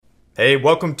Hey,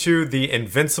 welcome to the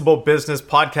Invincible Business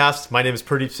Podcast. My name is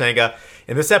Pradeep Sangha.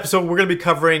 In this episode, we're going to be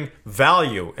covering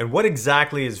value and what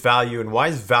exactly is value and why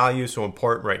is value so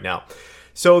important right now.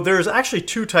 So there's actually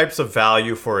two types of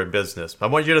value for a business. I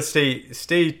want you to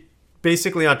stay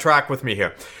basically on track with me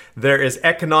here. There is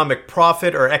economic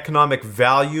profit or economic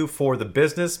value for the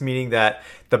business, meaning that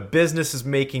the business is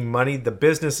making money, the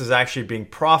business is actually being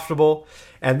profitable.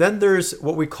 And then there's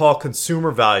what we call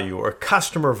consumer value or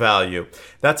customer value.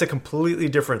 That's a completely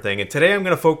different thing. And today I'm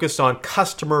going to focus on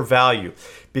customer value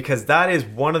because that is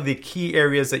one of the key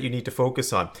areas that you need to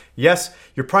focus on. Yes,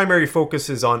 your primary focus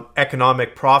is on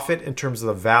economic profit in terms of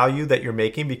the value that you're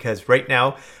making because right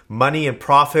now money and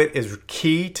profit is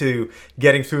key to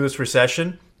getting through this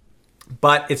recession.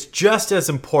 But it's just as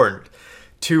important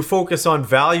to focus on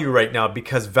value right now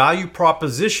because value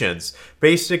propositions,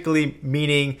 basically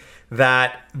meaning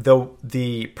that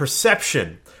the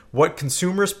perception, what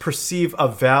consumers perceive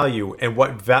of value and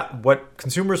what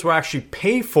consumers will actually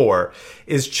pay for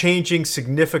is changing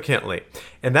significantly.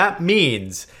 And that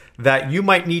means that you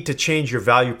might need to change your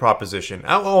value proposition.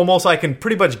 I can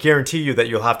pretty much guarantee you that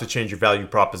you'll have to change your value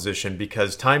proposition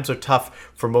because times are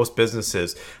tough for most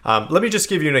businesses. Let me just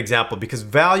give you an example because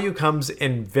value comes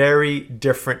in very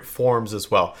different forms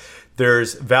as well.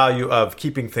 There's value of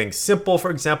keeping things simple,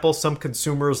 for example. Some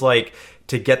consumers like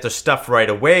to get their stuff right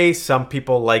away. Some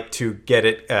people like to get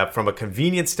it from a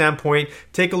convenience standpoint.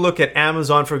 Take a look at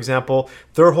Amazon, for example.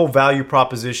 Their whole value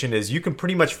proposition is you can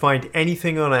pretty much find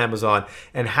anything on Amazon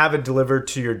and have it delivered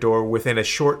to your door within a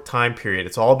short time period.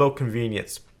 It's all about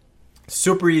convenience.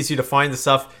 Super easy to find the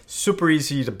stuff, super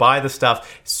easy to buy the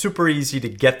stuff, super easy to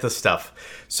get the stuff.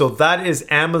 So that is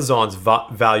Amazon's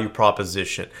value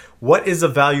proposition. What is a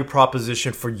value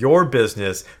proposition for your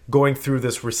business going through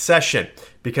this recession?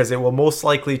 Because it will most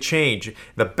likely change.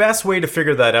 The best way to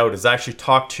figure that out is actually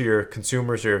talk to your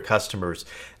consumers or your customers.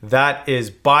 That is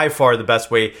by far the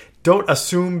best way. Don't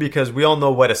assume because we all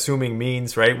know what assuming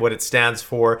means, right? What it stands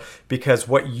for. Because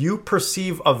what you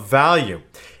perceive of value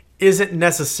isn't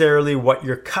necessarily what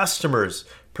your customers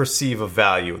perceive of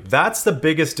value. That's the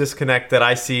biggest disconnect that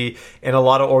I see in a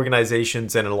lot of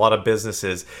organizations and in a lot of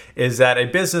businesses is that a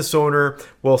business owner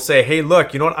will say, hey,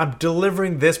 look, you know what? I'm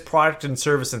delivering this product and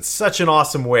service in such an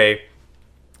awesome way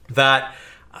that,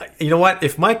 you know what?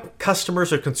 If my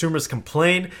customers or consumers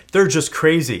complain, they're just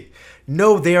crazy.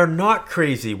 No, they are not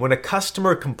crazy. When a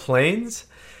customer complains,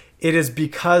 it is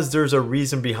because there's a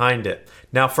reason behind it.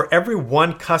 Now, for every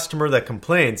one customer that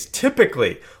complains,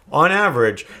 typically, on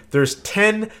average, there's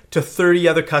 10 to 30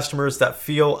 other customers that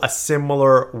feel a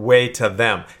similar way to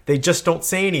them. They just don't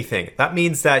say anything. That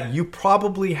means that you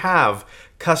probably have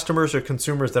customers or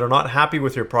consumers that are not happy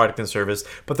with your product and service,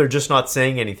 but they're just not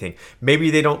saying anything. Maybe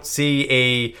they don't see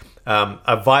a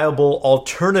viable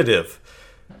alternative.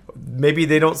 Maybe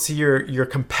they don't see your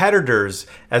competitors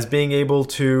as being able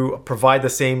to provide the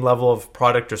same level of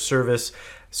product or service.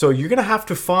 So you're going to have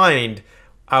to find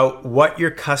out what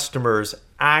your customers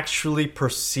actually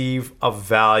perceive of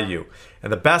value.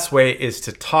 And the best way is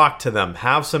to talk to them,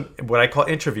 have some what I call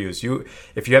interviews.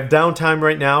 If you have downtime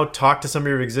right now, talk to some of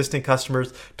your existing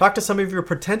customers, talk to some of your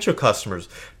potential customers,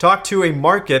 talk to a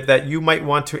market that you might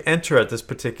want to enter at this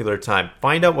particular time.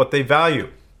 Find out what they value.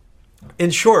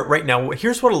 In short, right now,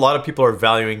 here's what a lot of people are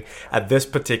valuing at this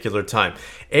particular time.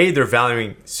 A, they're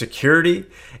valuing security.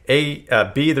 B,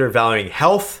 they're valuing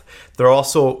health. They're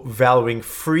also valuing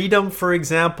freedom, for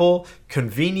example,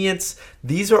 convenience.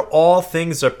 These are all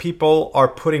things that people are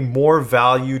putting more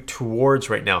value towards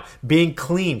right now. Being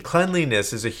clean,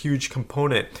 cleanliness is a huge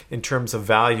component in terms of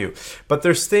value. But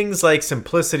there's things like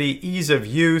simplicity, ease of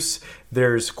use,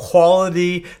 there's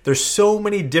quality. There's so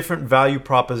many different value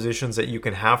propositions that you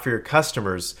can have for your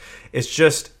customers. It's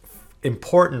just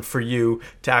important for you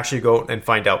to actually go and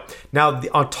find out. Now,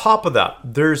 on top of that,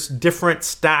 there's different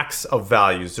stacks of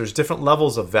values. There's different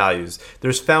levels of values.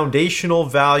 There's foundational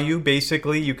value,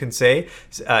 basically, you can say,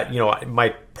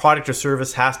 my product or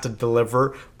service has to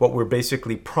deliver what we're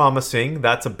basically promising.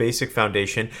 That's a basic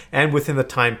foundation and within the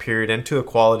time period and to the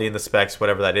quality and the specs,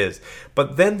 whatever that is.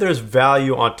 But then there's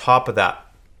value on top of that.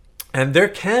 And there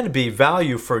can be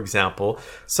value, for example,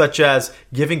 such as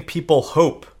giving people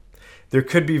hope. There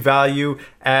could be value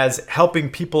as helping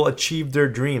people achieve their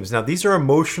dreams. Now, these are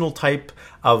emotional type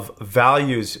of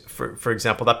values, for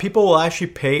example, that people will actually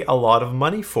pay a lot of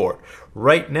money for.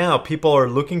 Right now, people are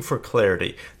looking for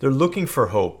clarity. They're looking for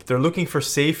hope. They're looking for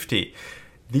safety.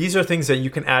 These are things that you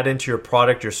can add into your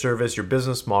product, your service, your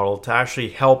business model to actually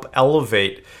help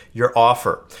elevate your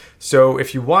offer. So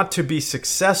if you want to be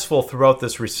successful throughout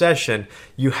this recession,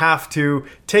 you have to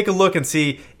take a look and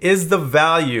see, is the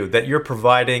value that you're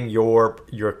providing your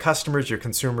customers, your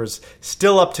consumers,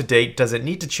 still up to date? Does it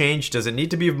need to change? Does it need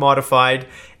to be modified?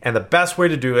 And the best way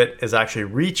to do it is actually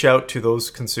reach out to those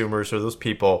consumers or those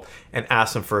people and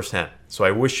ask them firsthand. So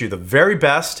I wish you the very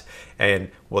best,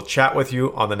 and we'll chat with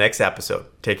you on the next episode.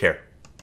 Take care.